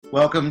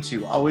Welcome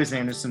to Always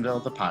Andersonville,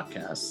 the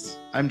podcast.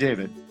 I'm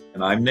David.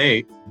 And I'm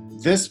Nate.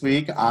 This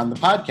week on the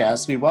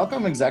podcast, we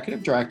welcome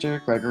Executive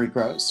Director Gregory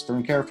Gross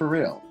from Care for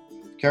Real.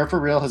 Care for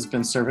Real has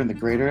been serving the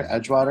greater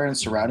Edgewater and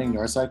surrounding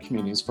Northside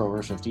communities for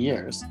over 50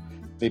 years.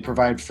 They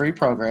provide free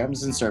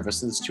programs and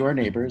services to our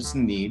neighbors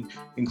in need,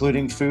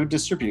 including food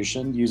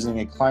distribution using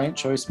a client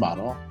choice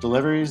model,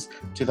 deliveries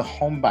to the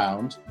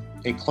homebound,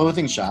 a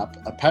clothing shop,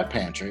 a pet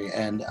pantry,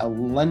 and a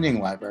lending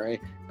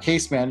library,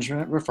 case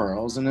management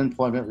referrals, and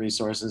employment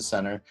resources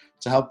center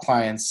to help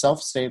clients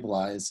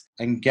self-stabilize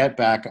and get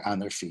back on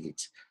their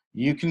feet.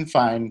 You can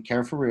find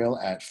Care for Real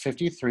at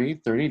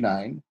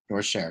 5339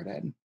 North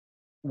Sheridan.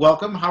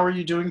 Welcome. How are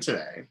you doing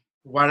today?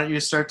 Why don't you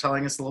start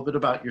telling us a little bit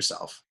about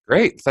yourself?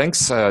 Great.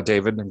 Thanks,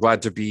 David. I'm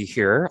glad to be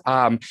here.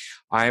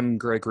 I'm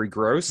Gregory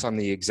Gross. I'm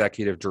the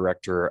Executive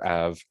Director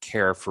of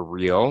Care for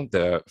Real,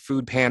 the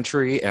food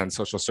pantry and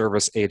social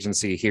service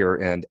agency here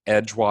in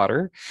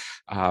Edgewater.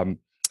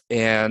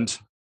 And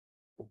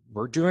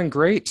we're doing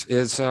great.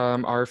 It's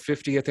our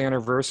 50th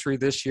anniversary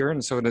this year,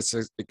 and so it's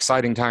an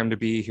exciting time to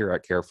be here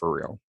at Care for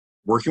Real.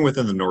 Working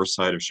within the north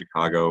side of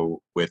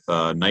Chicago with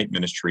Night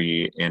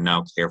Ministry and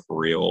now Care for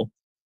Real,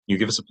 can you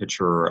give us a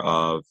picture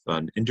of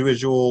an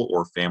individual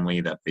or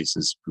family that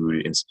faces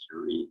food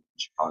insecurity in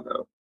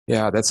Chicago?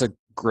 Yeah, that's a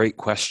great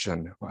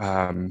question.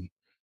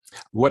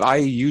 What I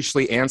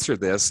usually answer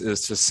this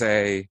is to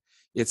say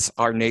it's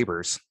our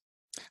neighbors.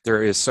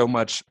 There is so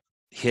much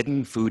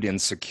hidden food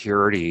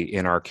insecurity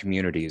in our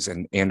communities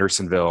in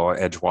Andersonville,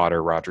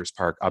 Edgewater, Rogers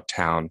Park,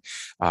 Uptown,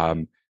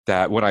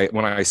 that when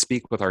I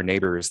speak with our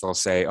neighbors, they'll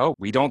say, oh,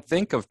 we don't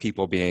think of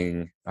people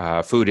being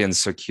food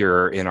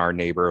insecure in our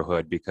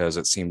neighborhood because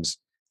it seems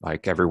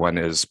like everyone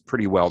is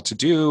pretty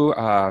well-to-do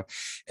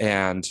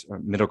and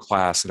middle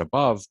class and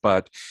above.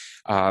 But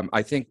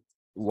I think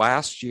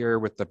last year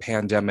with the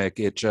pandemic,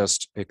 it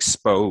just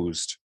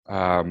exposed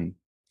kind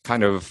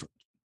of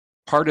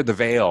parted the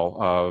veil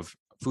of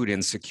food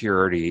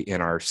insecurity in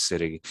our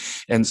city.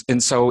 And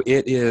so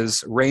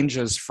it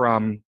ranges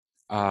from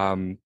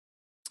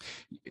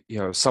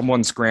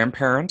someone's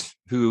grandparent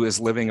who is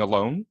living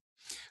alone,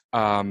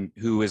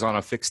 who is on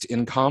a fixed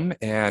income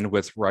and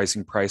with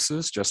rising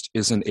prices just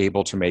isn't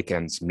able to make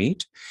ends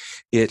meet.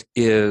 It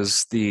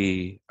is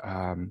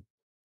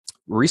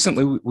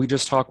recently we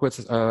just talked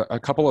with a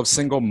couple of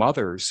single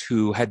mothers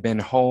who had been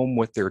home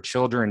with their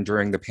children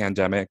during the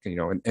pandemic,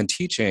 and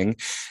teaching,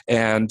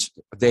 and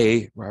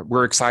they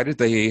were excited.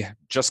 They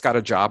just got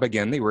a job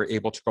again. They were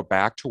able to go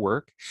back to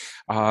work.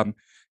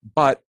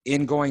 But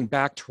in going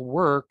back to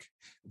work,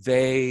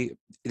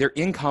 their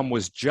income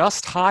was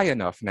just high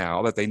enough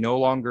now that they no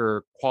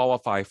longer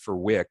qualify for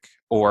WIC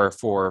or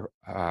for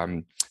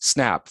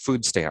SNAP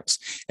food stamps.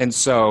 And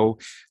so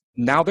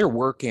now they're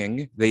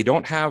working, they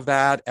don't have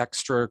that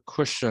extra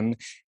cushion,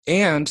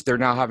 and they're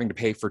now having to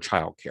pay for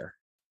childcare.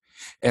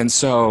 And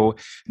so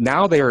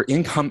now their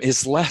income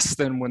is less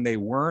than when they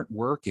weren't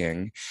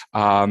working,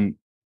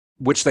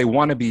 which they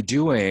want to be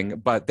doing,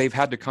 but they've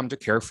had to come to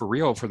Care for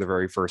Real for the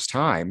very first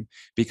time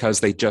because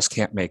they just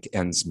can't make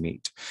ends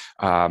meet.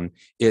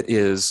 It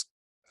is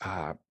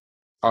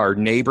our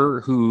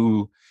neighbor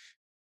who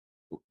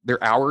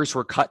their hours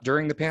were cut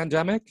during the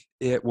pandemic.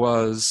 It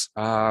was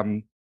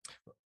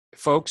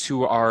folks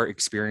who are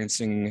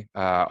experiencing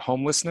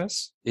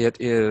homelessness. It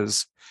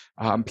is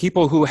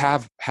people who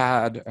have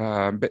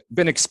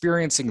been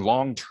experiencing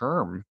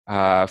long-term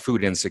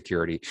food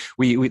insecurity.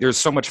 There's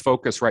so much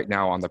focus right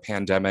now on the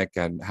pandemic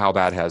and how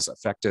that has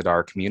affected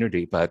our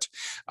community, but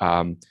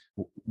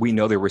we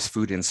know there was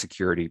food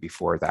insecurity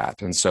before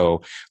that. And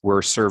so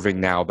we're serving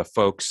now the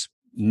folks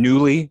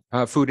newly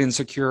food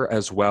insecure,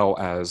 as well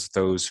as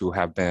those who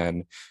have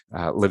been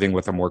living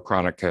with a more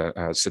chronic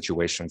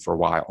situation for a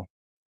while.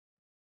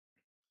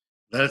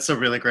 That's a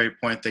really great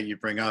point that you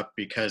bring up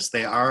because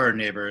they are our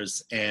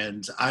neighbors,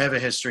 and I have a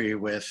history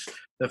with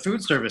the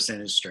food service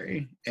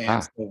industry.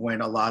 And so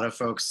when a lot of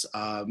folks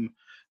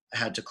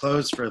had to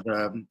close for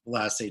the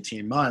last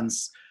 18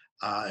 months,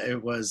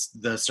 it was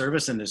the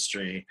service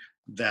industry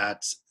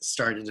that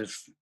started to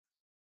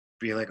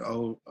be like,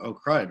 oh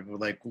crud,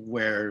 like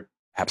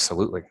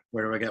Absolutely.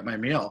 Where do I get my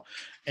meal?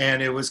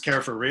 And it was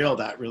Care for Real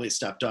that really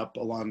stepped up,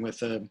 along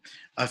with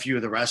a few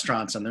of the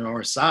restaurants on the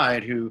north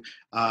side who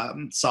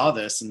saw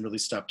this and really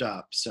stepped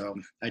up. So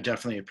I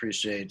definitely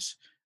appreciate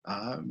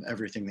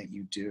everything that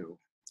you do.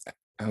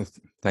 Oh,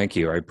 thank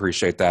you. I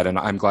appreciate that. And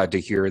I'm glad to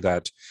hear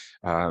that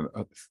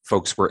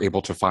folks were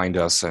able to find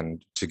us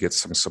and to get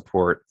some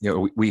support.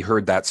 We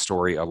heard that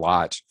story a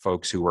lot.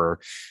 Folks who were,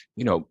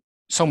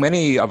 so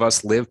many of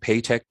us live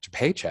paycheck to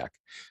paycheck,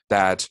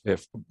 that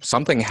if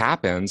something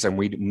happens and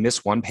we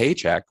miss one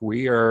paycheck,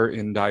 we are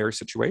in dire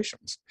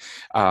situations.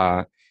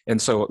 And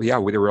so,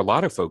 there were a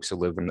lot of folks who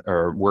live in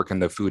or work in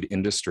the food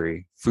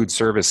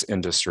service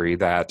industry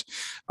that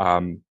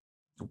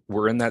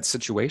were in that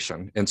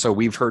situation. And so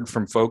we've heard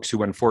from folks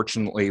who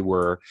unfortunately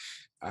were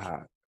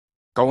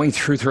going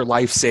through their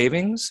life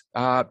savings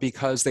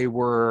because they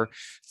were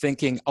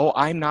thinking, oh,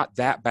 I'm not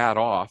that bad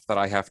off that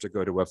I have to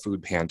go to a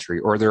food pantry,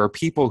 or there are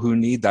people who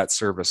need that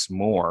service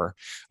more.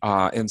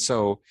 And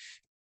so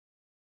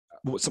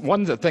one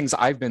of the things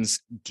I've been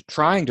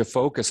trying to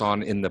focus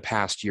on in the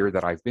past year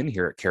that I've been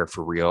here at Care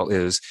for Real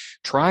is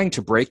trying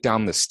to break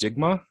down the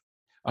stigma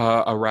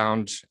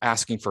around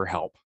asking for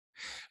help.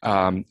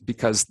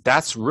 Because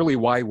that's really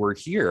why we're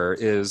here,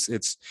 is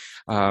it's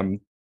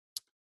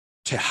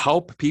to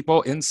help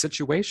people in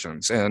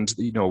situations and,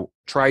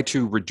 try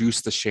to reduce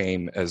the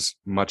shame as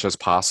much as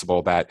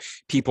possible that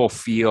people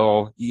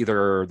feel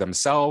either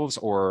themselves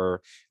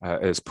or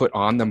is put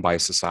on them by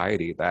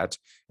society, that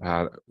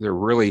there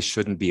really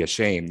shouldn't be a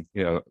shame,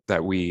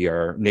 that we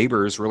are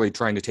neighbors really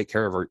trying to take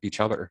care of each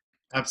other.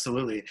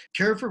 Absolutely.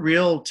 Care for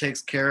Real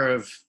takes care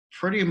of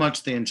pretty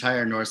much the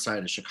entire north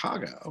side of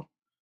Chicago.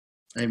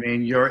 I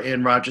mean, you're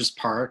in Rogers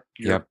Park.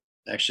 You're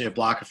actually a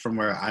block from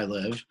where I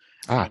live.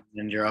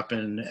 And you're up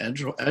in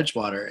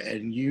Edgewater,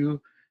 and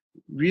you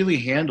really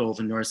handle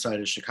the north side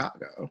of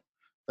Chicago.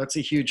 That's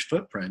a huge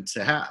footprint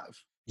to have.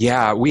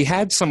 Yeah, we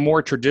had some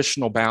more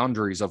traditional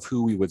boundaries of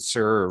who we would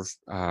serve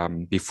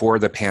before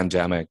the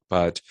pandemic,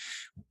 but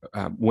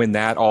when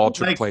that all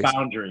took place...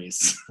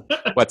 boundaries.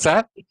 What's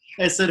that?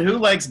 I said, who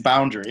likes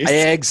boundaries?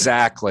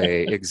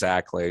 Exactly.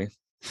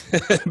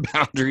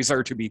 Boundaries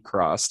are to be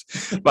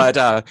crossed,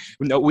 but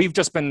no,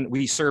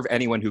 we serve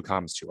anyone who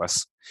comes to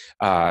us,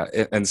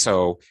 and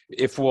so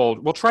if we'll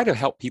try to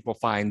help people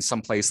find some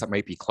place that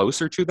might be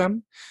closer to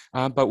them,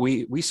 but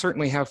we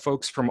certainly have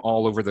folks from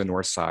all over the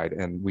north side,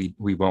 and we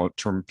won't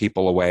turn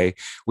people away.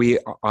 We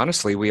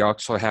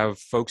also have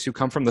folks who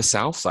come from the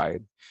south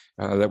side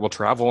that will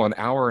travel an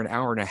hour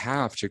and a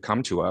half to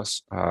come to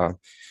us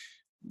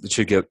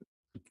to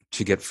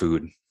get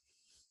food.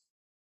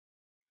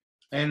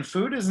 And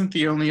food isn't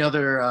the only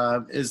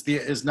other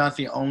is not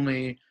the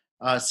only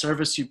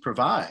service you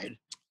provide.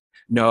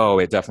 No,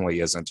 it definitely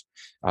isn't.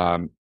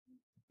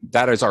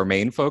 That is our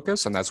main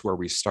focus, and that's where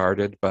we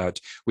started. But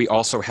we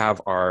also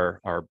have our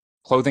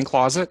clothing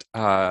closet,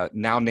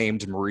 now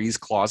named Marie's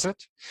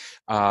Closet,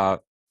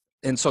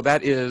 and so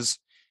that is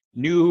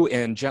new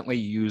and gently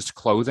used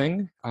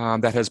clothing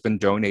that has been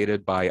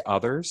donated by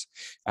others,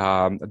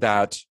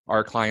 that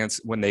our clients,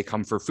 when they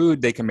come for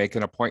food, they can make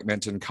an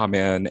appointment and come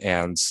in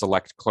and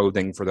select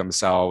clothing for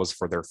themselves,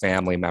 for their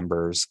family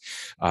members.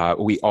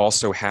 We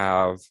also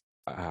have,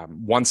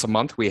 once a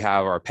month, we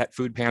have our pet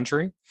food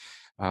pantry.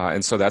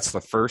 And so that's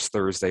the first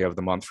Thursday of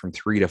the month from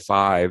 3 to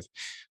 5.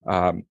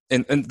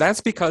 And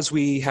that's because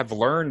we have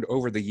learned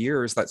over the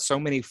years that so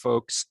many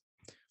folks,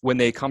 when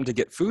they come to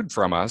get food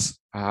from us,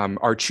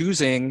 are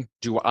choosing,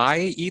 do I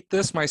eat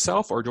this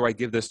myself or do I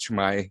give this to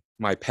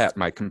my pet,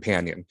 my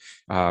companion?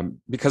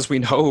 Because we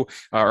know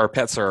our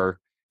pets are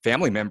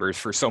family members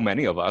for so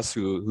many of us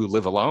who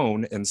live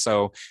alone. And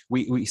so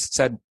we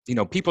said,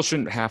 people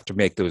shouldn't have to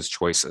make those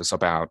choices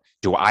about,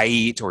 do I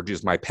eat or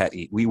does my pet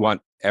eat? We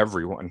want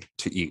everyone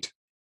to eat.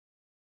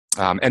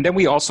 And then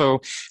we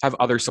also have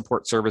other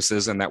support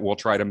services, and that we'll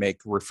try to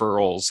make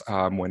referrals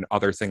when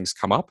other things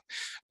come up.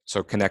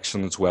 So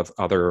connections with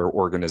other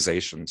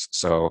organizations.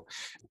 So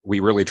we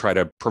really try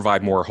to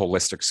provide more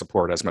holistic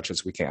support as much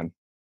as we can,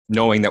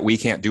 knowing that we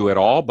can't do it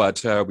all,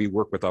 but we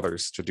work with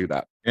others to do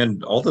that.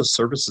 And all the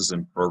services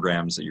and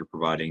programs that you're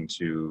providing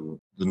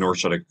to the north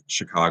side of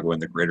Chicago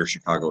and the greater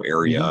Chicago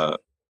area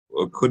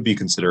could be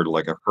considered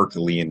like a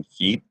Herculean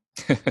feat.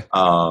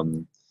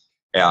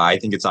 Yeah, I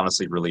think it's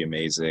honestly really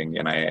amazing,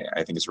 and I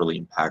think it's really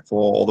impactful,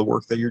 all the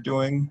work that you're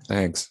doing.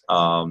 Thanks.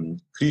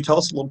 Could you tell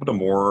us a little bit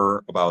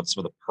more about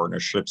some of the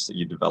partnerships that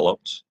you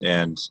developed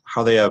and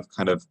how they have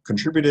kind of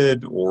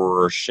contributed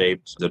or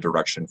shaped the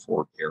direction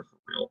for Care for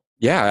Real?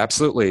 Yeah,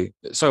 absolutely.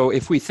 So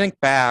if we think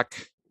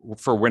back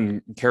for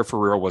when Care for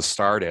Real was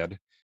started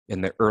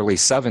in the early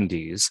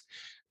 70s,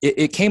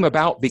 it came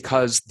about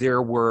because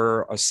there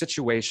were a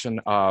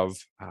situation of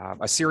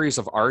a series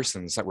of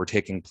arsons that were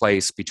taking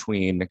place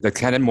between the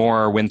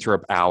Kenmore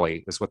Winthrop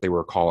Alley, is what they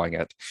were calling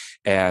it,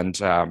 and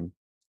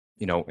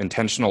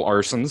intentional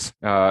arsons,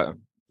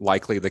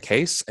 likely the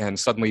case, and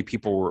suddenly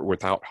people were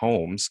without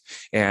homes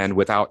and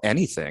without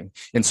anything.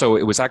 And so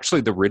it was actually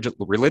the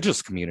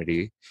religious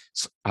community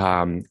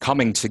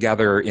coming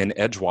together in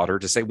Edgewater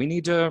to say, we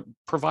need to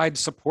provide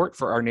support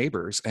for our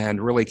neighbors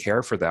and really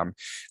care for them.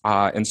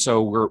 And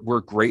so we're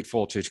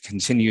grateful to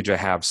continue to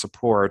have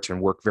support and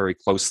work very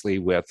closely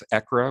with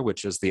ECRA,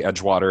 which is the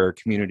Edgewater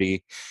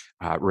Community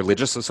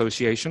Religious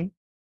Association.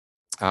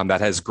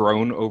 That has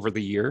grown over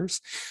the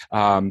years.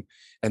 And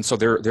so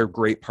they're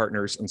great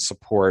partners and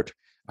support.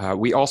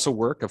 We also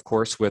work, of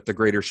course, with the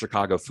Greater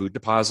Chicago Food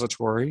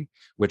Depository,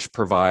 which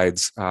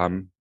provides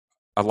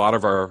a lot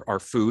of our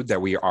food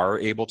that we are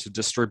able to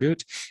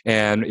distribute.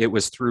 And it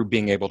was through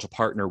being able to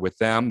partner with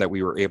them that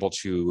we were able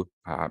to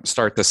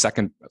start the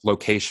second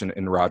location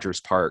in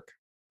Rogers Park.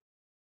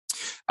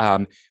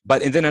 But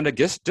then in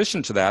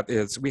addition to that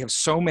is we have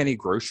so many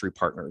grocery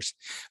partners,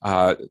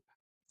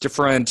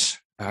 different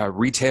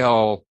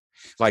retail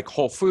like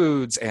Whole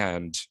Foods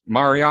and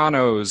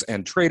Mariano's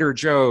and Trader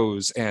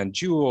Joe's and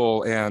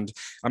Jewel, and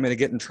I'm going to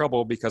get in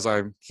trouble because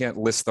I can't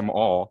list them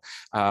all.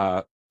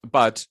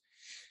 But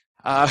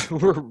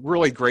we're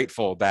really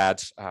grateful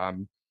that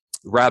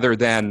rather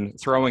than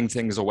throwing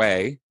things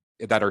away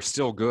that are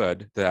still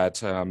good,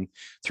 that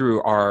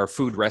through our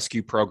food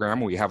rescue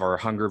program, we have our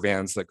hunger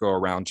vans that go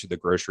around to the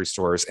grocery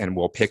stores and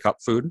will pick up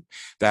food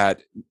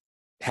that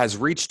has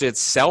reached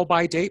its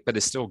sell-by date, but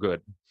is still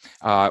good.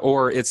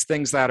 Or it's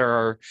things that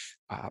are,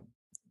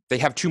 they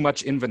have too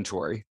much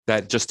inventory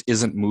that just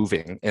isn't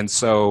moving. And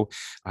so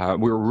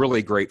we're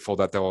really grateful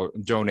that they'll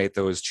donate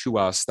those to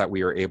us, that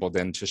we are able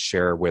then to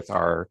share with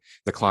the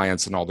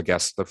clients and all the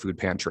guests of the food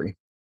pantry.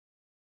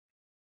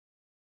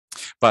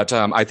 But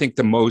I think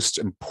the most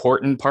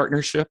important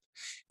partnership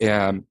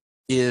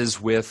is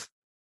with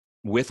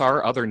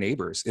our other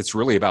neighbors. It's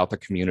really about the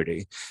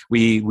community.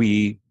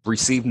 We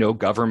receive no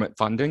government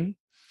funding.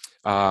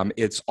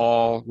 It's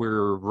all,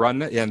 we're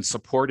run and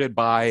supported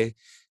by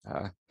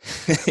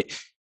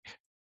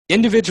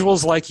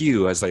individuals like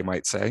you, as they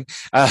might say,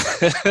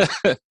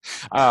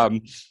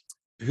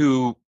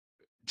 who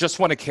just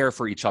want to care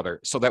for each other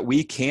so that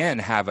we can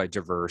have a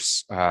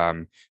diverse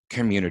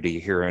community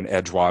here in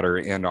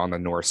Edgewater and on the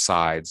north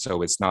side.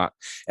 So it's not,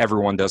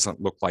 everyone doesn't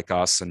look like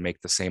us and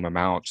make the same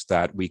amount,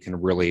 that we can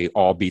really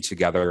all be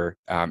together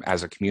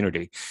as a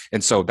community.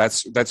 And so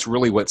that's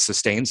really what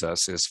sustains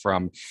us, is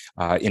from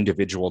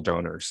individual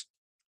donors.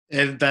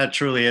 And that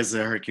truly is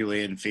a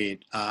Herculean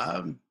feat,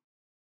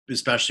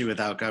 especially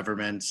without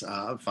government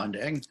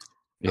funding.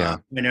 Yeah,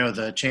 I know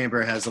the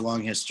Chamber has a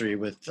long history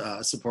with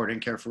supporting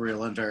Care for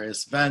Real in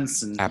various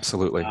events and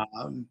absolutely.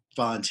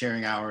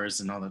 Volunteering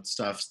hours and all that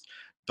stuff.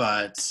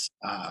 But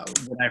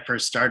when I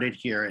first started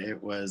here,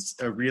 it was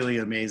a really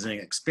amazing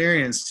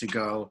experience to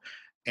go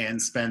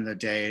and spend the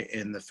day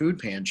in the food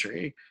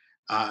pantry.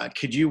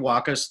 Could you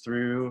walk us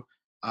through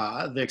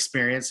the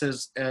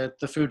experiences at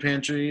the food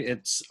pantry?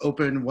 It's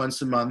open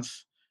once a month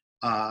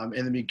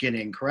in the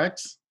beginning,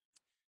 correct?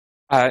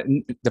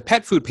 The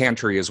pet food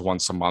pantry is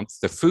once a month.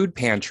 The food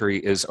pantry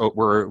is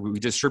where we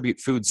distribute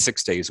food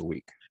 6 days a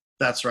week.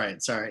 That's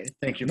right. Sorry.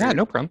 Thank you. Yeah,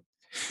 no problem.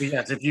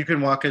 Yes, if you can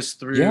walk us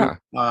through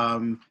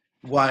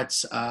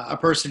what a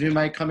person who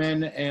might come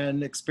in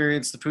and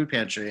experience the food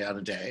pantry on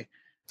a day.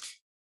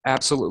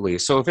 Absolutely.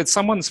 So if it's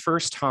someone's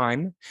first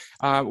time,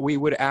 we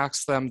would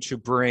ask them to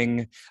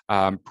bring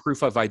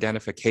proof of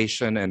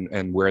identification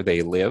and where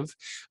they live.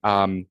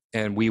 And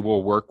we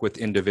will work with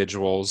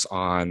individuals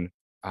on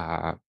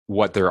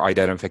what their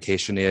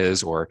identification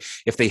is, or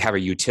if they have a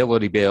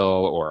utility bill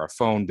or a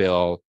phone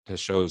bill that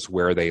shows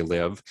where they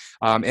live.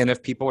 And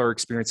if people are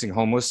experiencing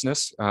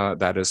homelessness,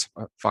 that is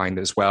fine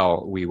as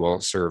well. We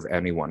will serve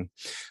anyone.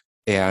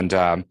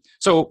 And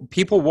so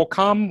people will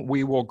come,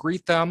 we will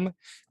greet them,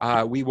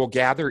 we will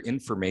gather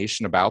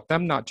information about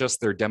them, not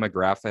just their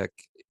demographic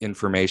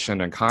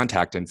information and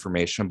contact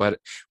information, but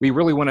we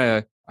really want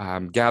to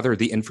gather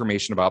the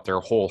information about their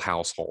whole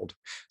household.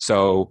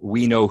 So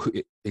we know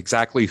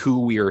exactly who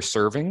we are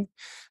serving.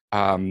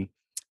 And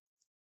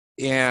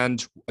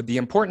the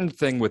important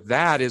thing with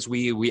that is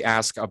we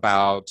ask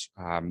about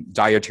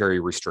dietary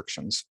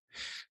restrictions.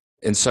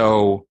 And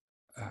so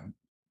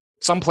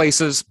some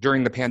places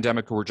during the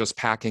pandemic were just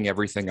packing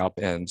everything up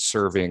and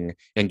serving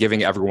and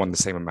giving everyone the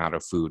same amount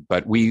of food.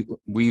 But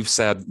we've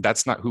said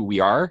that's not who we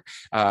are.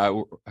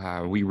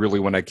 We really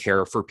want to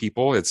care for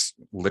people. It's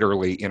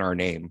literally in our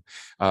name.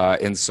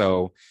 And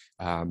so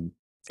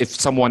if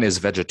someone is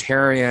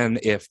vegetarian,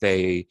 if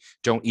they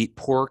don't eat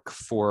pork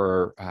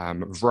for a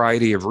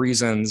variety of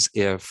reasons,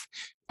 if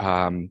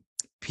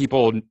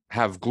people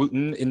have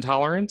gluten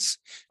intolerance,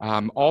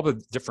 all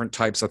the different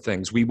types of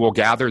things, we will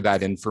gather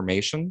that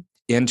information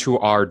into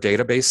our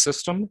database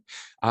system.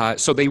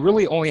 So they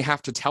really only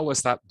have to tell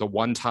us that the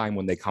one time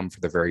when they come for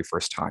the very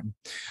first time.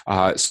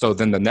 So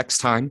then the next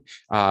time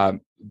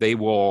they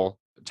will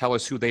tell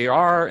us who they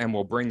are and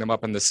we'll bring them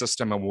up in the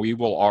system, and we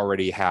will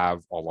already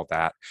have all of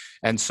that.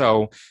 And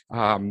so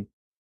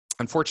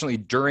unfortunately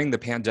during the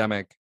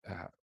pandemic,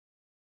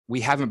 we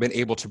haven't been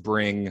able to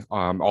bring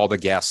all the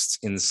guests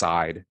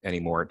inside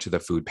anymore to the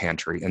food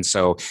pantry. And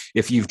so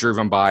if you've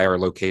driven by our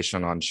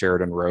location on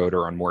Sheridan Road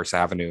or on Morse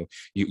Avenue,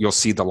 you'll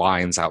see the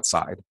lines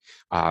outside.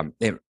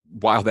 And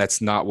while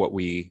that's not what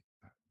we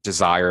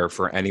desire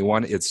for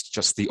anyone, it's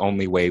just the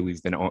only way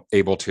we've been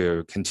able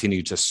to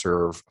continue to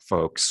serve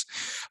folks.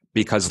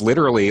 Because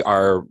literally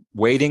our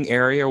waiting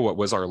area, what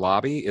was our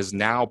lobby, is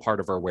now part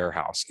of our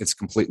warehouse. It's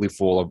completely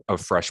full of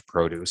fresh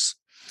produce.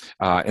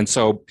 And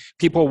so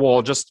people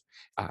will just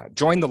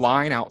join the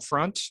line out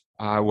front.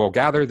 We'll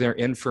gather their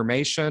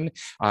information.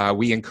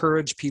 We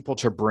encourage people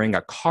to bring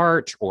a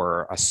cart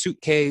or a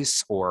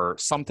suitcase or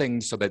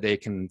something so that they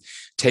can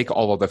take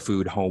all of the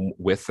food home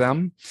with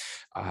them.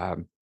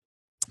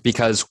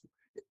 Because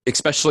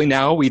especially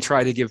now, we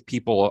try to give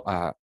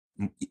people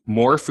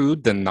more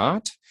food than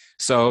not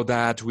so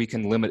that we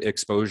can limit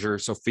exposure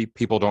so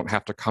people don't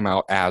have to come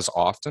out as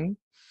often.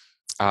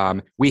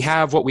 We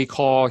have what we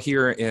call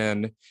here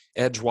in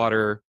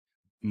Edgewater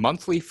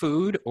monthly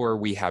food, or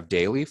we have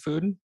daily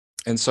food.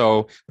 And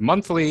so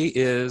monthly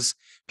is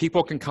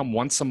people can come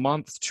once a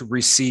month to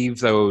receive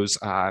those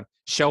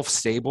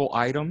shelf-stable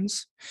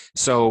items.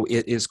 So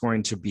it is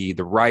going to be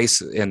the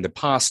rice and the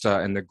pasta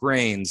and the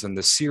grains and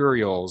the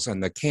cereals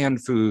and the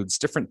canned foods,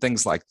 different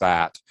things like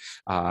that,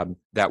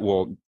 that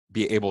will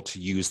be able to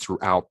use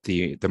throughout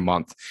the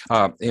month.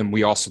 And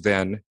we also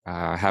then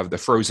have the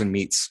frozen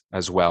meats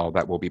as well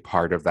that will be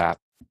part of that.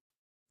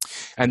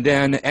 And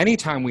then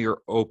anytime we are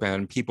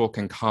open, people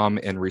can come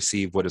and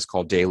receive what is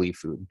called daily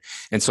food.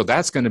 And so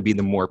that's going to be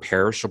the more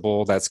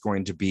perishable. That's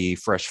going to be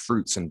fresh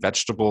fruits and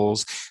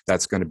vegetables.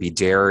 That's going to be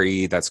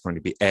dairy. That's going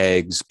to be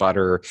eggs,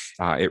 butter.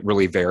 It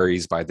really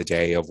varies by the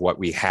day of what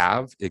we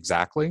have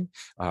exactly,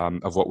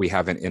 of what we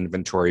have in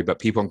inventory. But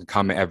people can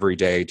come every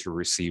day to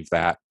receive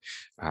that.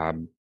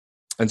 And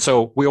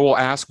so we will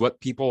ask what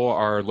people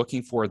are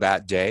looking for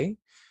that day.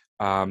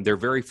 Their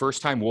very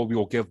first time, we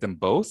will give them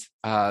both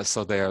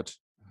so that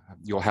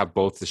you'll have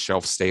both the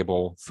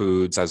shelf-stable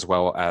foods as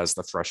well as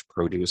the fresh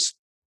produce.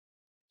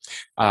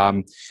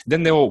 Then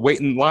they'll wait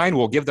in line.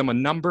 We'll give them a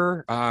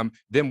number.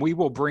 Then we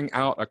will bring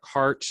out a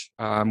cart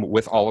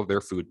with all of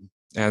their food.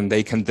 And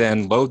they can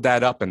then load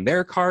that up in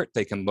their cart.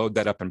 They can load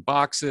that up in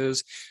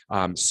boxes,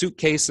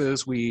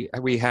 suitcases. We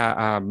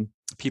have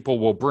people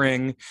will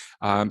bring.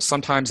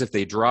 Sometimes if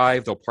they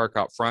drive, they'll park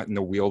out front and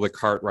they'll wheel the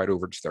cart right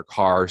over to their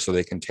car so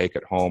they can take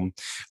it home.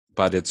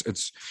 But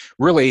it's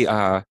really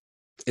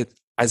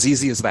as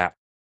easy as that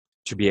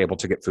to be able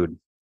to get food.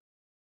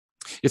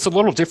 It's a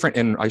little different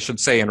in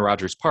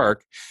Rogers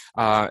Park,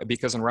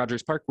 because in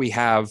Rogers Park we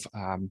have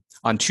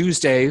on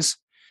Tuesdays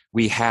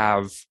we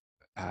have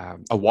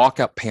a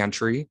walk-up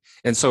pantry,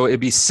 and so it'd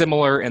be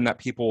similar in that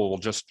people will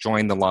just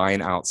join the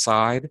line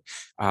outside,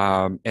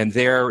 and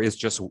there is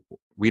just,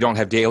 we don't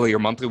have daily or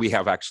monthly, we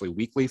have actually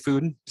weekly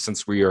food,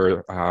 since we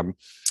are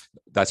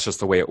that's just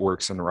the way it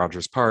works in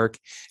Rogers Park.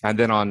 And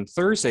then on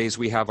Thursdays,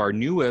 we have our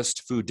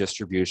newest food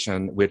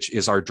distribution, which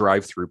is our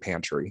drive-through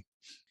pantry.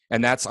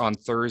 And that's on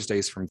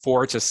Thursdays from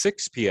 4 to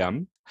 6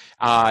 p.m.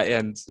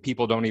 And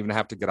people don't even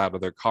have to get out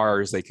of their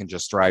cars. They can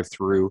just drive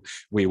through.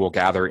 We will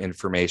gather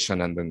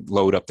information and then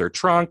load up their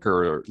trunk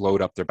or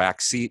load up their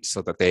back seat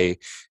so that they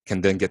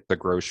can then get the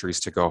groceries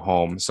to go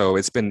home. So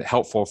it's been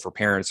helpful for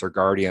parents or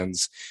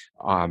guardians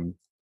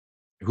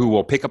who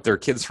will pick up their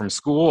kids from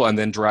school and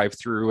then drive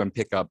through and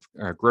pick up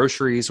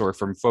groceries, or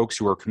from folks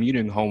who are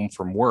commuting home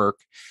from work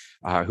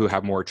who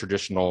have more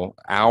traditional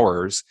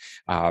hours.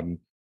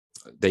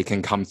 They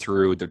can come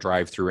through the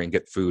drive-through and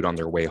get food on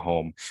their way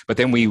home. But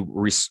then we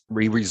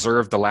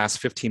reserve the last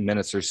 15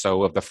 minutes or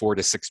so of the 4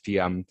 to 6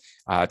 p.m.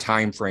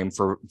 Time frame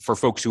for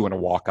folks who want to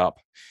walk up,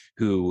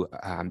 who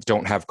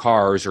don't have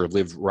cars or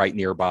live right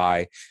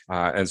nearby,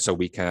 and so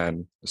we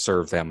can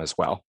serve them as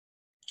well.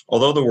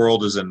 Although the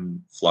world is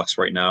in flux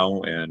right now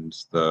and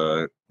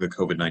the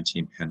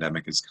COVID-19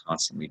 pandemic is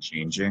constantly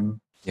changing,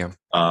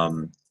 how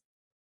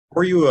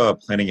are you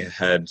planning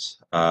ahead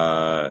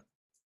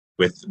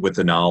with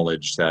the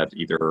knowledge that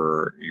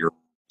either your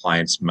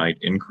clients might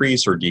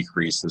increase or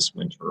decrease this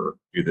winter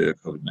due to the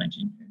COVID-19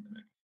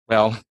 pandemic?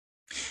 Well,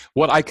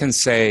 what I can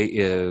say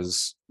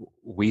is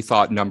we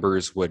thought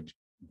numbers would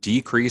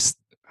decrease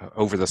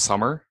over the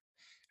summer.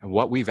 And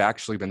what we've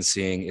actually been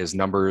seeing is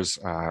numbers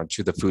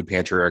to the food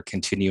pantry are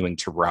continuing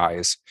to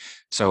rise.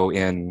 So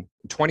in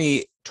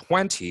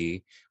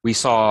 2020, we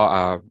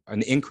saw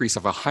an increase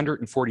of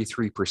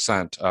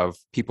 143% of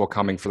people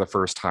coming for the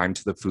first time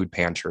to the food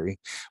pantry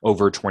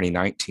over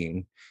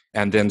 2019.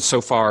 And then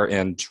so far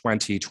in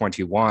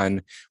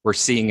 2021, we're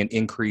seeing an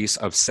increase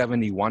of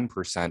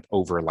 71%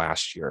 over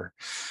last year.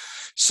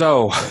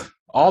 So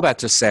all that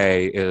to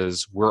say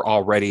is we're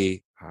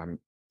already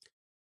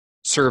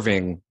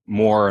serving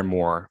more and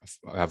more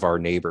of our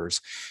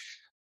neighbors.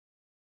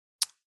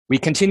 We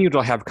continue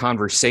to have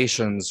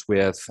conversations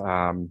with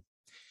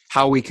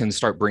how we can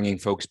start bringing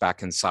folks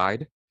back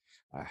inside,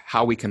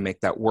 how we can make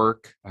that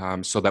work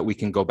so that we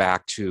can go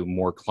back to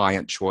more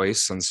client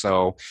choice. And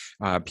so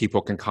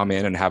people can come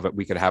in and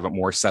we could have it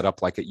more set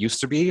up like it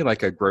used to be,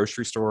 like a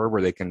grocery store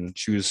where they can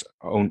choose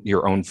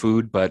your own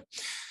food. But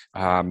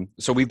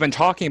so we've been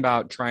talking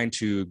about trying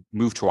to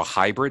move to a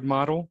hybrid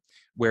model,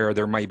 where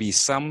there might be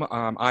some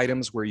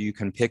items where you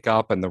can pick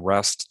up and the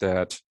rest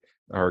that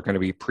are going to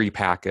be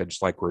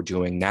prepackaged like we're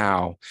doing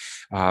now.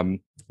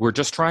 We're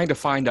just trying to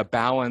find a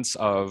balance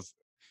of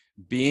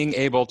being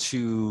able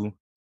to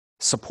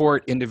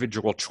support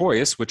individual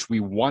choice, which we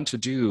want to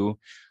do,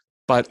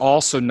 but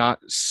also not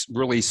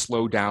really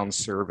slow down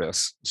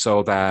service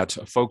so that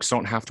folks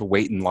don't have to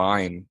wait in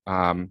line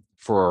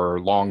for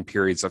long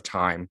periods of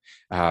time,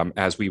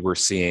 as we were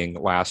seeing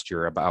last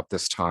year about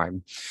this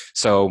time.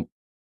 So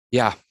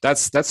yeah,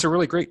 that's a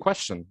really great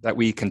question that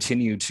we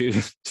continue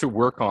to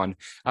work on.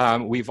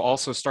 We've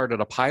also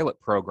started a pilot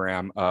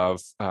program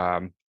of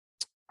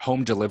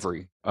home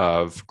delivery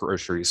of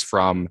groceries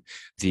from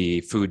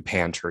the food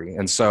pantry,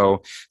 and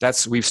so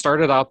we've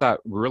started out that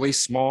really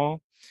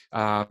small,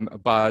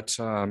 but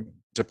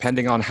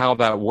depending on how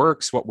that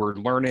works, what we're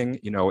learning,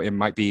 it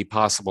might be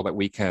possible that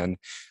we can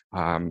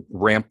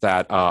ramp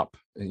that up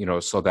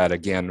so that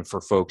again,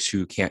 for folks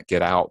who can't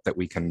get out, that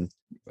we can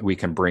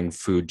bring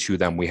food to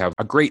them. We have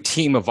a great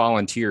team of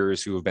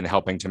volunteers who have been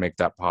helping to make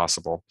that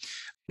possible.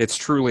 It's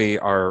truly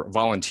our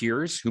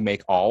volunteers who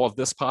make all of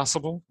this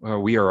possible.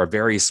 We are a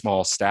very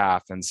small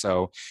staff, and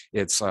so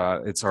it's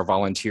our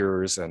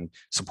volunteers and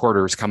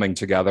supporters coming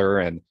together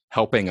and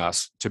helping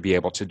us to be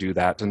able to do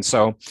that. And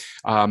so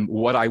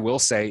what I will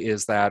say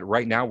is that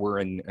right now we're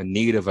in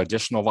need of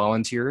additional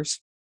volunteers.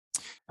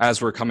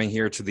 As we're coming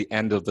here to the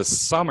end of the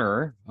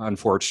summer,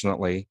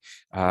 unfortunately,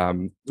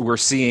 we're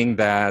seeing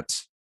that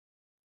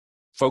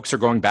folks are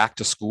going back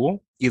to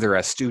school, either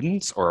as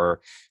students or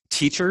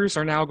teachers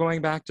are now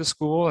going back to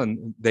school,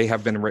 and they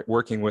have been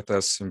working with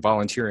us and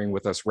volunteering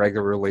with us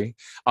regularly.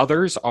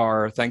 Others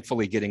are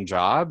thankfully getting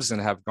jobs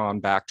and have gone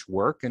back to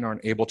work and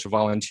aren't able to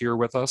volunteer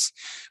with us.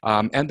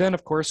 And then,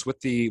 of course, with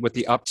the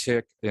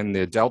uptick in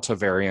the Delta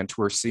variant,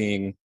 we're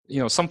seeing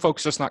some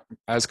folks just not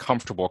as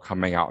comfortable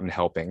coming out and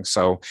helping.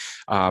 So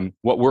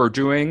what we're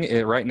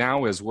doing right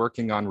now is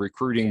working on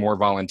recruiting more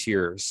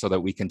volunteers so that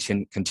we can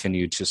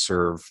continue to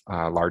serve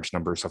large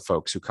numbers of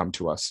folks who come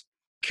to us.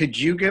 Could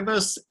you give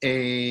us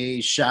a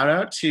shout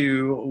out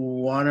to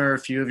one or a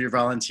few of your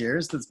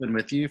volunteers that's been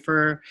with you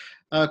for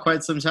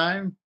quite some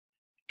time?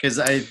 Because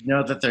I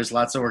know that there's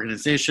lots of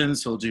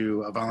organizations who'll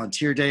do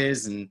volunteer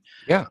days, and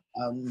yeah,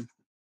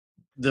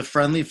 the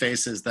friendly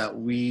faces that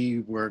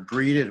we were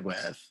greeted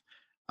with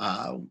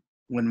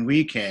when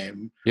we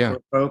came were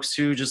folks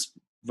who just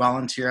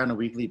volunteer on a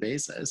weekly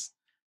basis.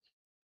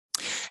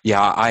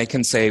 Yeah, I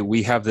can say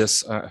we have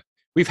this,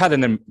 we've had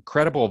an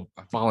incredible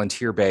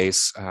volunteer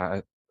base,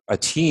 a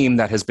team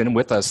that has been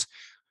with us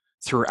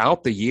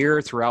throughout the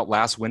year, throughout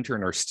last winter,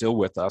 and are still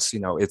with us.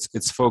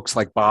 It's folks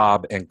like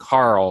Bob and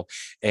Carl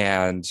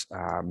and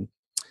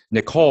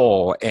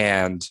Nicole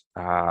and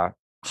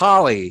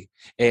Holly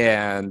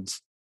and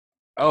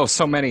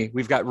so many.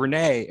 We've got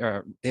Renee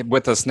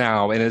with us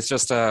now, and it's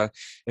just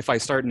if I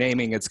start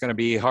naming, it's going to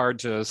be hard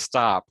to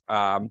stop.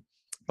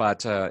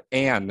 But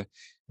Anne,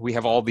 we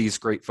have all these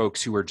great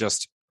folks who are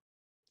just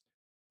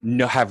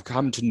have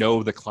come to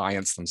know the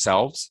clients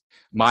themselves.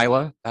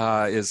 Mila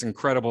is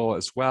incredible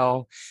as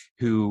well,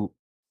 who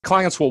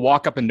clients will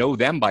walk up and know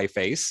them by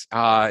face.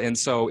 And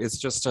so it's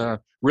just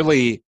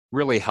really,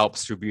 really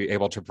helps to be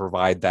able to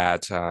provide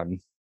that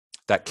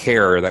that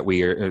care that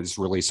is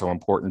really so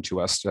important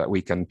to us, so that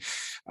we can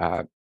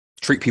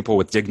treat people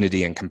with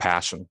dignity and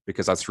compassion,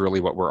 because that's really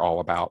what we're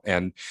all about.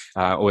 And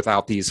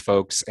without these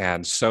folks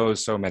and so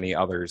many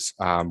others,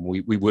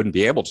 we wouldn't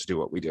be able to do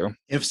what we do.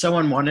 If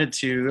someone wanted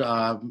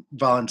to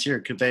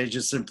volunteer, could they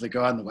just simply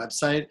go on the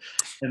website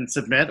and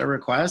submit a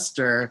request,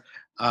 or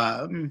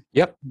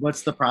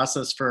what's the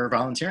process for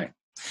volunteering?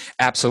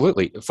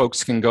 Absolutely.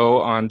 Folks can go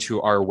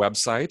onto our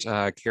website,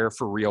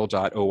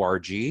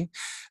 careforreal.org,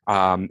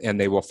 and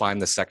they will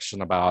find the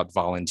section about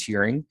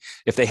volunteering.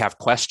 If they have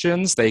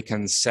questions, they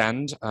can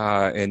send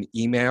an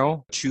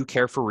email to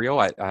Care for Real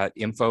at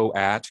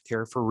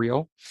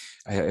info@careforreal.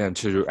 And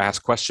to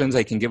ask questions,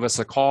 they can give us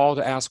a call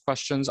to ask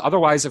questions.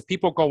 Otherwise, if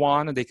people go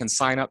on and they can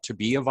sign up to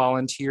be a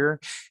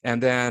volunteer,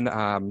 and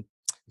then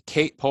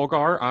Kate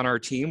Polgar on our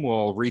team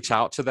will reach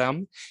out to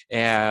them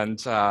and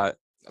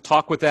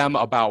talk with them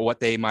about what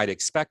they might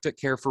expect at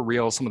Care for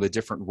Real, some of the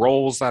different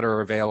roles that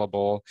are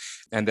available,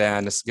 and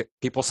then get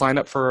people sign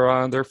up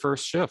for their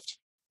first shift.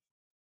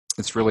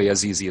 It's really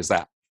as easy as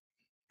that.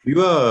 Can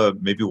you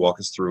maybe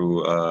walk us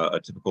through a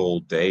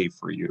typical day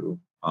for you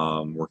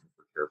working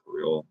for Care for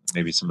Real?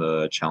 Maybe some of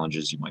the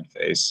challenges you might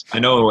face. I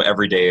know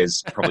every day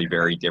is probably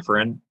very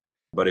different,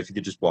 but if you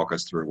could just walk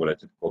us through what a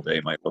typical day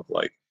might look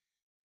like.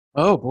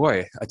 Oh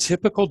boy, a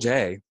typical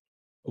day.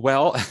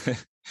 Well,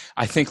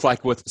 I think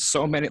like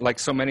so many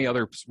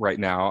others right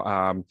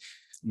now,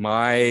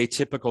 my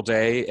typical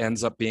day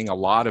ends up being a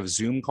lot of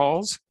Zoom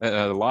calls,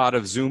 a lot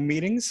of Zoom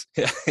meetings.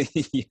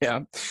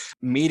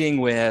 Meeting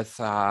with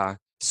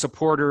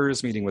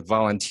supporters, meeting with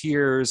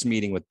volunteers,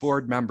 meeting with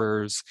board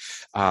members,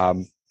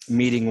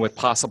 meeting with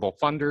possible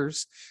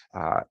funders.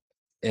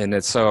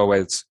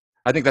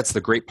 I think that's the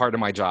great part of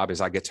my job,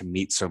 is I get to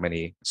meet so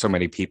many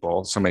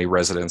people, so many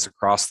residents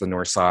across the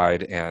North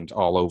Side and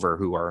all over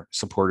who are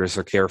supporters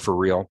of Care for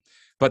Real.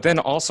 But then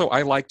also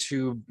I like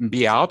to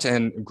be out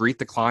and greet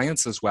the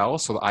clients as well,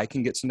 so that I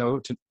can get to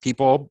know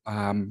people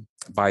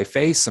by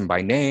face and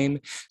by name.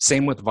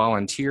 Same with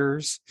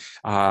volunteers.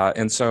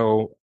 And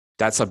so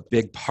that's a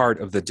big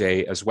part of the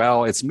day as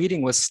well. It's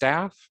meeting with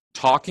staff,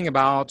 talking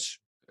about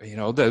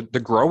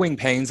the growing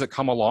pains that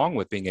come along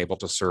with being able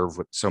to serve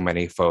with so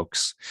many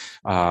folks.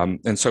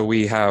 And so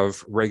we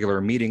have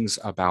regular meetings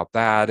about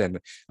that, and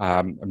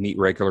meet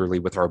regularly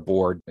with our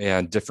board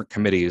and different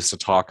committees to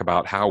talk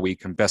about how we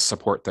can best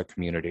support the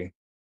community.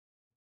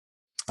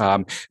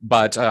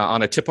 But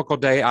on a typical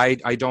day,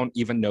 I don't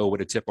even know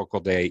what a typical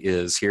day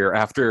is here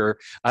after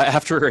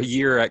a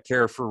year at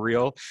Care for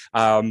Real.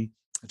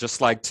 Just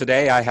like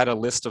today, I had a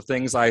list of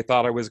things I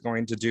thought I was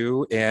going to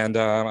do, and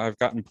I've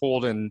gotten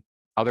pulled in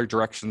other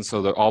directions,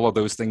 so that all of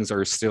those things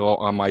are still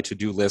on my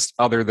to-do list,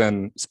 other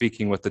than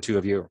speaking with the two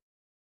of you.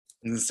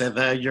 And say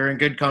that you're in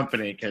good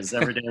company because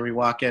every day we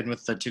walk in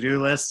with the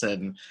to-do list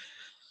and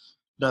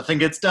nothing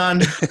gets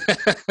done.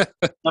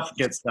 Stuff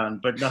gets done,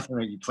 but nothing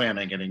that you plan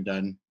on getting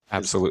done.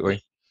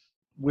 Absolutely.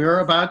 We're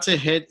about to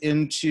hit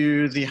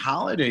into the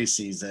holiday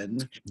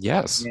season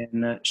Yes.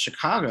 in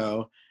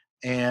Chicago.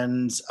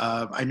 And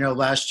I know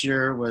last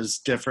year was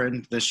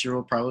different. This year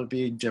will probably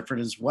be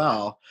different as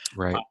well.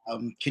 Right.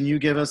 Can you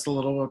give us a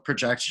little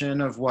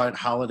projection of what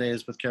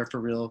Holidays with Care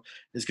for Real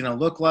is going to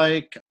look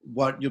like,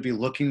 what you'll be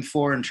looking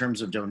for in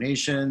terms of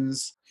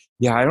donations?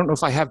 Yeah, I don't know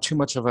if I have too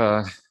much of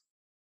a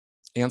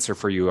answer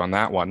for you on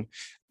that one.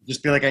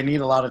 Just be like, I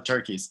need a lot of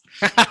turkeys.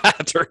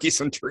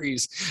 Turkeys and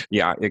trees.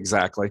 Yeah,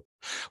 exactly.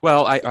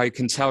 Well, I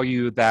can tell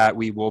you that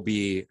we will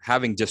be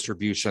having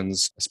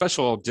distributions,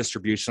 special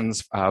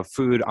distributions of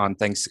food on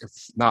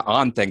not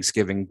on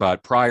Thanksgiving,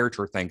 but prior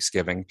to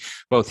Thanksgiving,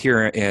 both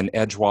here in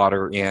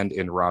Edgewater and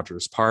in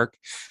Rogers Park.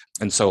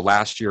 And so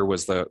last year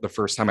was the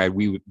first time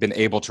we've been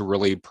able to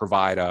really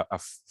provide a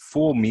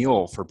full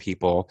meal for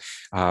people.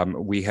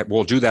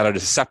 We'll do that at a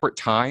separate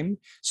time.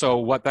 So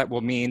what that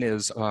will mean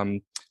is,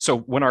 so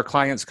when our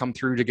clients come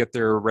through to get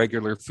their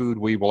regular food,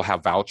 we will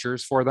have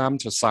vouchers for them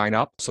to sign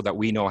up so that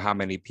we know how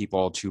many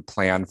people to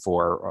plan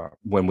for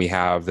when we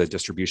have the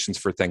distributions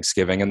for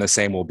Thanksgiving. And the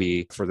same will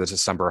be for the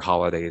December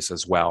holidays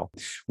as well.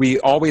 We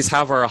always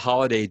have our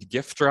holiday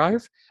gift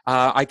drive.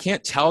 I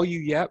can't tell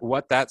you yet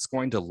what that's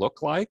going to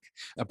look like,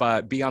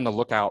 but be on the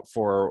lookout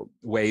for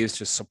ways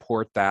to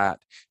support that.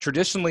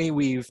 Traditionally,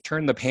 we've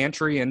turned the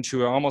pantry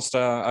into almost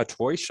a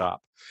toy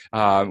shop.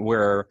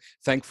 Where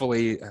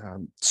thankfully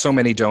so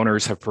many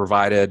donors have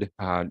provided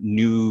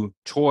new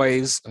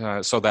toys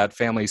so that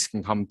families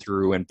can come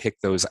through and pick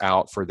those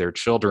out for their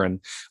children.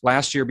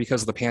 Last year,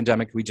 because of the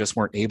pandemic, we just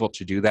weren't able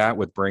to do that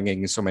with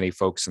bringing so many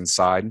folks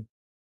inside.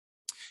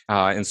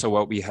 And so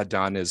what we had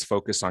done is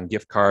focus on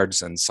gift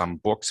cards and some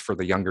books for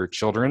the younger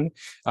children.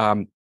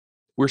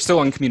 We're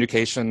still in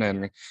communication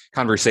and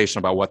conversation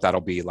about what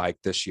that'll be like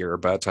this year,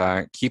 but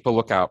keep a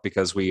lookout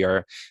because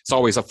it's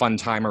always a fun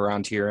time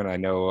around here. And I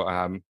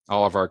know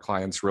all of our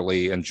clients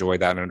really enjoy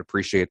that and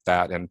appreciate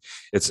that. And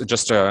it's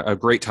just a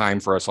great time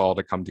for us all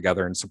to come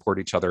together and support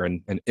each other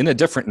in a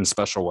different and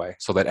special way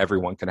so that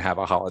everyone can have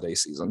a holiday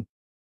season.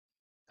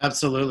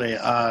 Absolutely.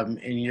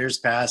 In years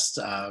past,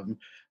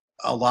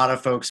 a lot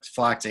of folks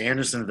flock to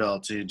Andersonville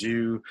to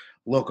do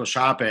local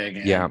shopping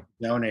and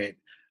donate.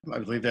 I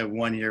believe that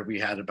one year we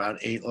had about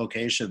 8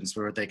 locations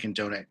where they can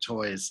donate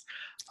toys.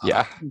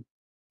 Yeah.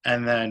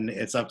 And then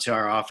it's up to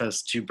our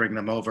office to bring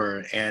them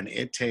over. And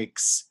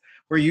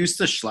we're used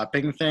to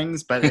schlepping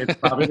things, but it's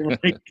probably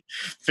like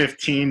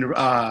 15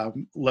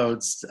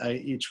 loads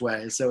each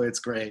way. So it's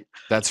great.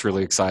 That's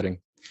really exciting.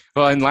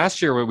 Well, and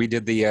last year we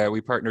did we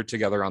partnered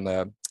together on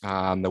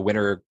the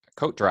winter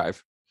coat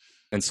drive.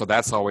 And so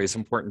that's always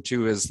important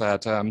too, is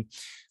that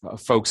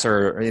folks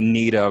are in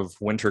need of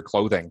winter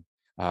clothing.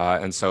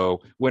 And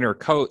so winter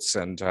coats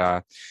and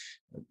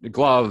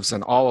gloves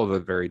and all of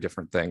the very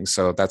different things.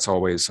 So that's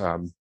always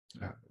a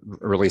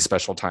really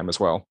special time as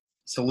well.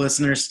 So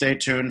listeners, stay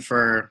tuned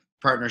for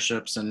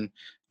partnerships and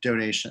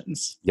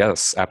donations.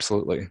 Yes,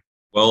 absolutely.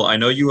 Well, I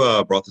know you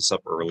brought this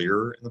up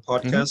earlier in the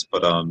podcast,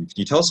 but can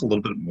you tell us a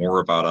little bit more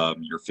about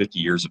your 50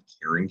 Years of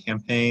Caring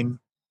campaign?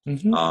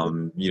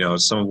 Mm-hmm.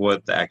 Some of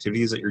what the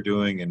activities that you're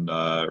doing, and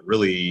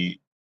really,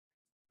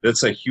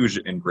 that's a huge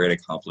and great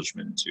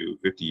accomplishment too.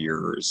 50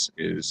 years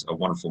is a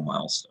wonderful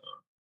milestone.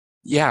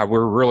 Yeah,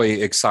 we're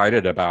really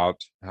excited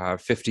about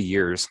 50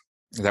 years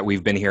that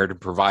we've been here to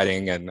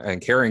providing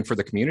and caring for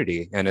the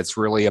community. And it's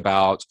really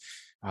about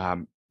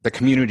the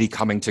community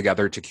coming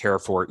together to care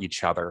for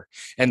each other.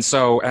 And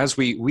so as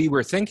we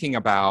were thinking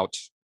about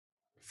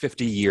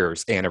 50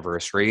 years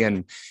anniversary,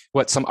 and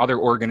what some other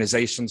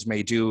organizations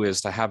may do is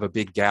to have a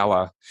big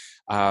gala,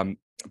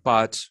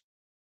 but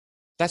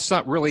that's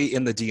not really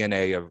in the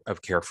DNA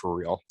of Care for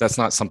Real. That's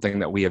not something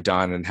that we have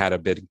done and had a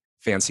big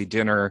fancy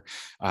dinner.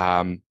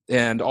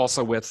 And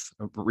also with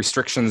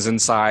restrictions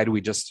inside, we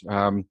just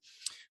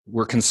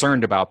we're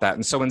concerned about that.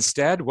 And so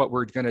instead, what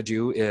we're going to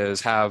do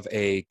is have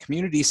a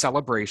community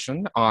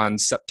celebration on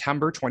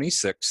September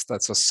 26th.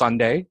 That's a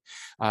Sunday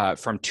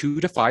from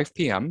 2 to 5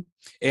 p.m.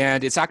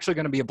 And it's actually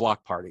going to be a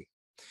block party.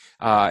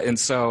 And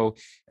so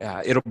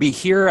it'll be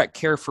here at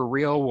Care for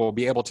Real. We'll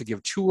be able to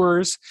give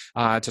tours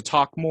to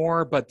talk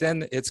more, but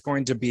then it's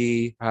going to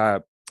be,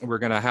 we're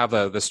going to have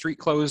the street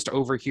closed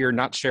over here,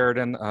 not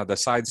Sheridan, the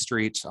side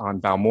street on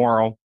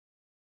Balmoral.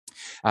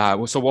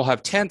 So we'll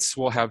have tents,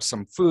 we'll have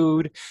some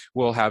food,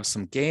 we'll have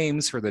some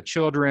games for the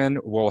children,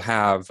 we'll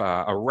have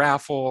a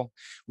raffle,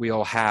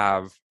 we'll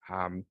have,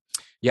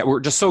 we're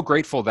just so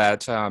grateful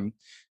that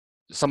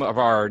some of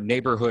our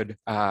neighborhood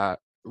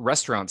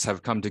restaurants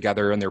have come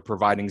together and they're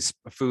providing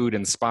food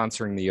and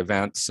sponsoring the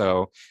event.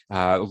 So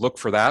look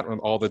for that with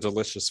all the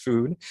delicious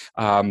food.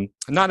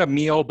 Not a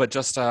meal, but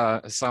just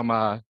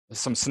some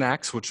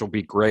snacks, which will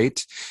be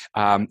great.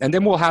 And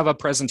then we'll have a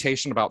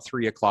presentation about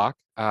 3:00.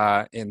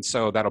 And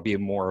so that'll be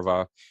more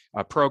of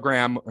a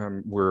program.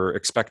 We're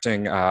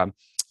expecting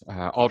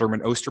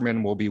Alderman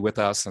Osterman will be with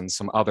us and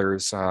some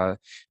others to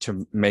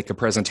make a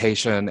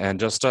presentation and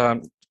just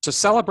to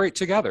celebrate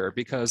together,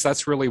 because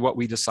that's really what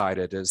we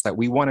decided, is that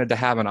we wanted to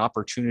have an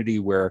opportunity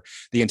where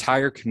the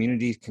entire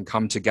community can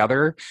come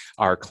together,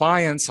 our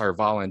clients, our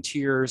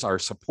volunteers, our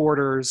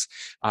supporters,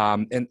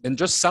 and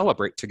just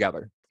celebrate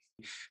together.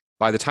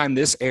 By the time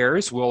this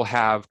airs, we'll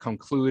have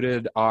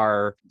concluded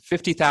our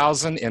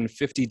 50,000 in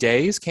 50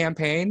 days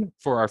campaign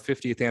for our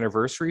 50th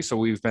anniversary. So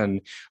we've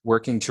been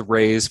working to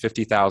raise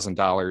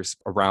 $50,000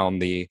 around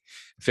the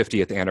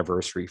 50th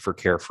anniversary for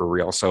Care for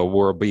Real. So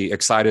we'll be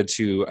excited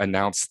to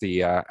announce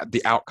the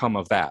outcome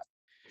of that.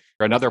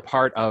 Another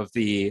part of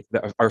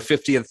our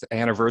 50th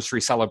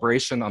anniversary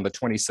celebration on the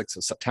 26th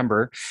of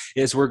September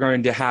is we're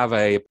going to have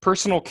a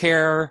personal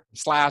care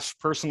 /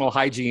 personal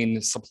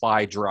hygiene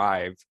supply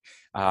drive.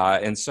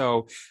 And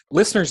so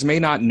listeners may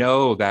not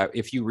know that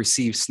if you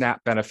receive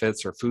SNAP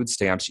benefits or food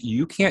stamps,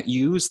 you can't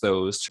use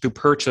those to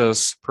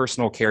purchase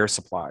personal care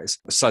supplies,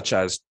 such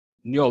as,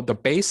 the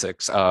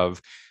basics of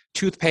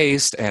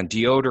toothpaste and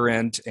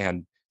deodorant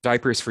and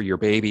diapers for your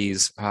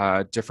babies,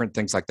 different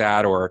things like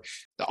that, or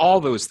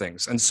all those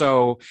things. And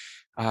so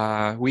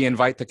we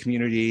invite the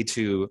community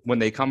to, when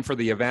they come for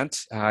the event,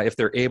 if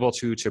they're able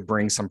to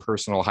bring some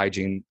personal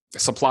hygiene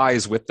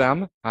supplies with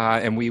them,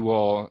 and we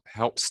will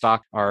help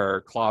stock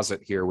our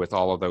closet here with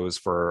all of those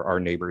for our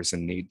neighbors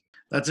in need.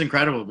 That's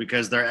incredible,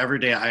 because they're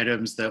everyday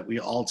items that we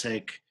all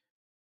take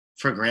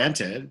for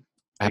granted.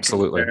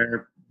 Absolutely.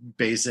 They're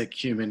basic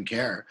human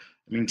care.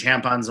 I mean,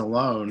 tampons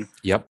alone,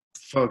 Yep.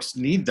 folks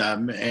need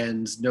them,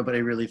 and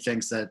nobody really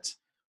thinks that,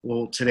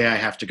 well, today I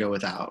have to go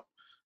without.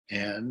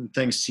 And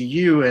thanks to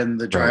you and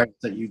the drive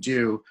that you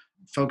do,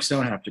 folks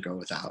don't have to go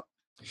without.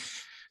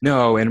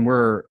 No, and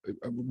we're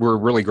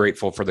really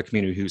grateful for the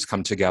community who's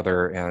come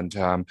together.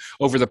 And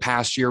over the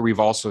past year, we've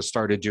also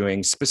started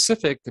doing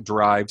specific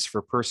drives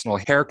for personal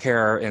hair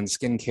care and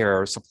skin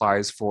care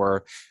supplies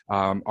for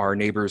our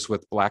neighbors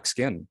with black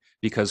skin,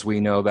 because we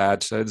know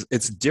that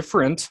it's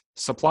different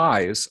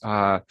supplies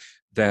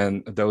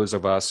than those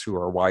of us who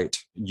are white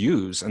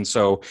use. And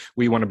so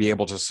we want to be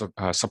able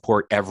to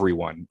support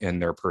everyone in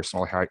their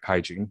personal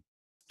hygiene.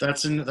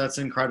 That's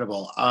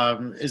incredible.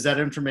 Is that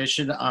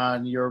information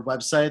on your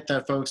website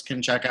that folks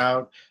can check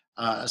out,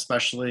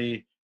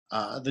 especially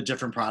the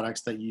different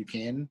products that you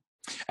can?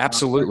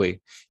 Absolutely.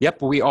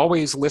 Yep. We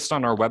always list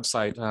on our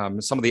website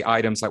some of the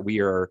items that we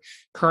are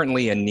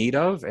currently in need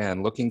of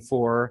and looking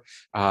for,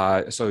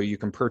 so you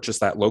can purchase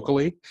that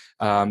locally.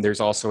 There's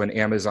also an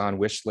Amazon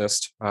wish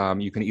list.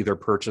 You can either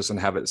purchase and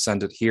have it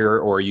send it here,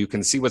 or you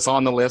can see what's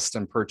on the list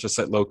and purchase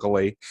it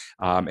locally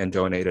and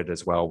donate it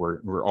as well.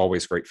 We're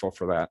always grateful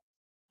for that.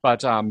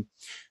 But in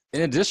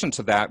addition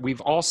to that,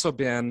 we've also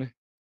been,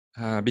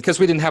 because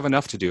we didn't have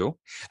enough to do,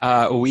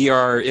 we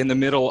are in the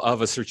middle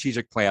of a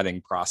strategic planning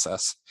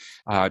process,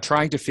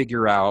 trying to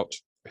figure out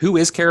who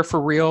is Care for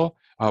Real,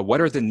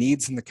 what are the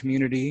needs in the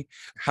community,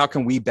 how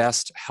can we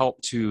best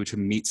help to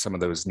meet some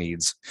of those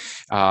needs.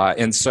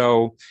 And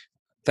so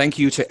thank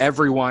you to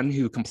everyone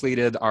who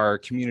completed our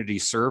community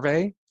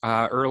survey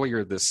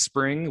earlier this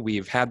spring.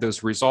 We've had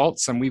those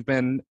results, and we've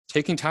been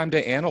taking time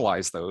to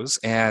analyze those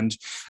and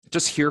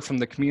just hear from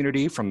the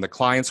community, from the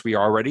clients we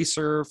already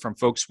serve, from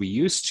folks we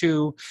used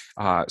to,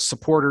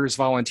 supporters,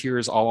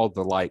 volunteers, all of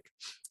the like,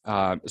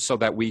 so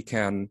that we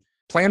can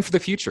plan for the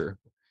future.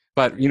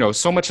 But,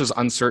 so much is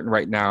uncertain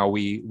right now.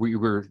 We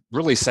were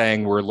really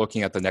saying we're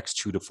looking at the next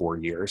 2 to 4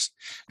 years.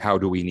 How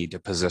do we need to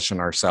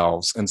position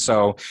ourselves? And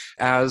so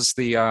as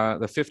the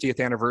 50th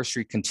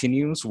anniversary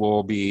continues,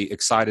 we'll be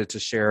excited to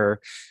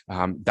share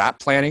that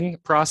planning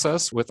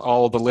process with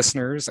all of the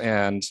listeners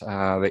and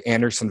the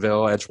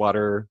Andersonville,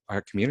 Edgewater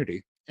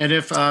community. And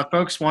if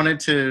folks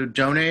wanted to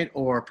donate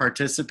or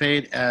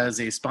participate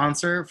as a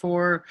sponsor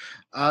for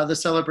the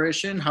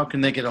celebration, how can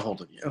they get a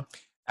hold of you?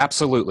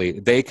 Absolutely.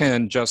 They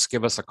can just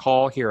give us a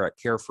call here at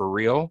Care for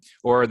Real,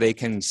 or they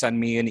can send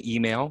me an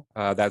email.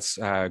 That's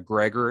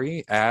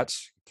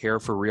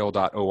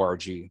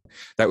gregory@careforreal.org.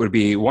 That would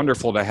be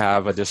wonderful to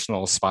have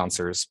additional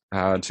sponsors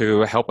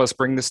to help us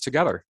bring this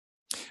together.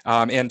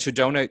 And to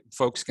donate,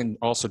 folks can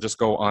also just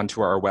go onto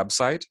our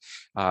website.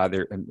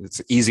 It's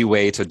an easy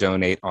way to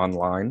donate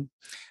online.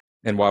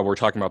 And while we're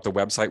talking about the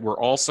website, we're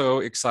also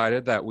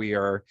excited that we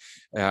are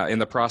in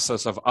the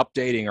process of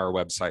updating our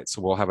website.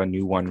 So we'll have a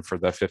new one for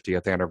the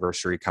 50th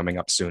anniversary coming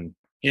up soon.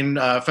 And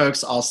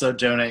folks also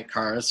donate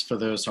cars for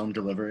those home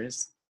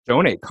deliveries.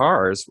 Donate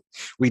cars.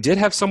 We did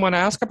have someone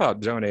ask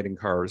about donating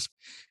cars.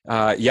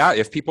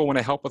 If people want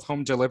to help with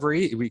home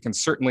delivery, we can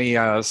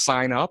certainly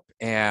sign up,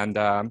 and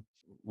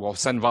we'll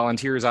send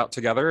volunteers out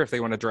together. If they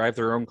want to drive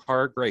their own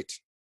car, great.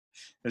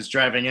 I was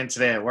driving in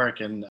today at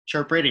work, and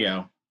Chirp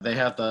Radio, they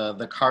have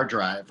the car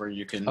drive where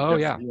you can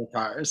your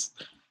cars.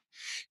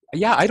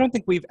 Yeah, I don't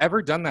think we've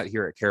ever done that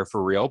here at Care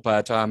for Real,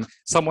 but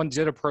someone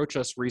did approach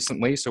us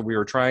recently, so we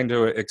were trying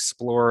to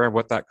explore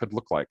what that could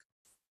look like.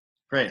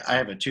 Great. I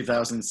have a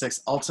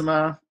 2006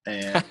 Altima,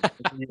 and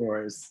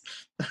yours.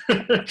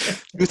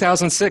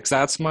 2006,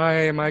 that's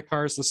my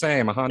car's the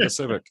same, a Honda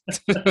Civic.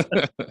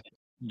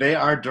 They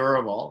are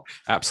durable.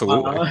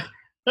 Absolutely.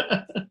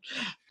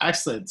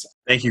 Excellent.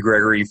 Thank you,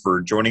 Gregory,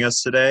 for joining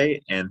us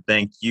today, and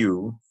thank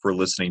you for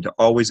listening to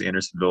Always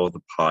Andersonville,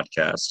 the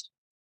podcast.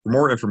 For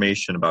more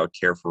information about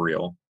Care for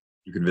Real,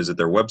 you can visit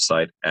their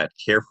website at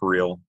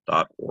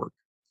careforreal.org.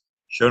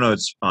 Show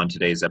notes on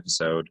today's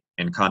episode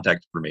and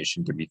contact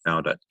information can be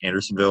found at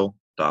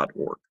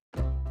andersonville.org.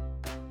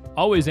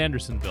 Always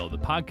Andersonville, the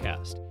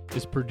podcast,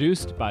 is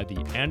produced by the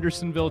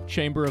Andersonville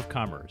Chamber of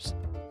Commerce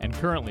and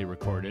currently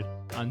recorded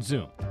on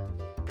Zoom.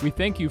 We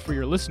thank you for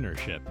your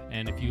listenership,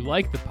 and if you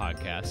like the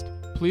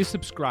podcast, please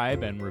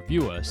subscribe and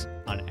review us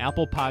on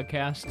Apple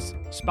Podcasts,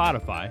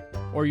 Spotify,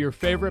 or your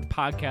favorite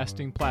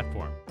podcasting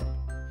platform.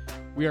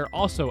 We are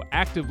also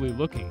actively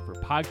looking for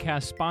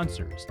podcast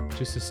sponsors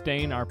to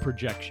sustain our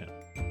projection.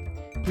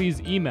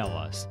 Please email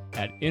us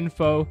at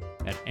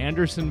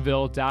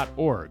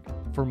info@andersonville.org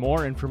for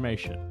more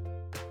information.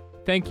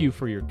 Thank you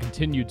for your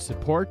continued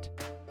support,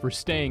 for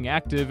staying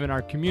active in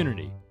our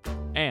community,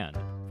 and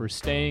for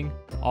staying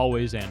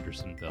always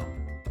Andersonville.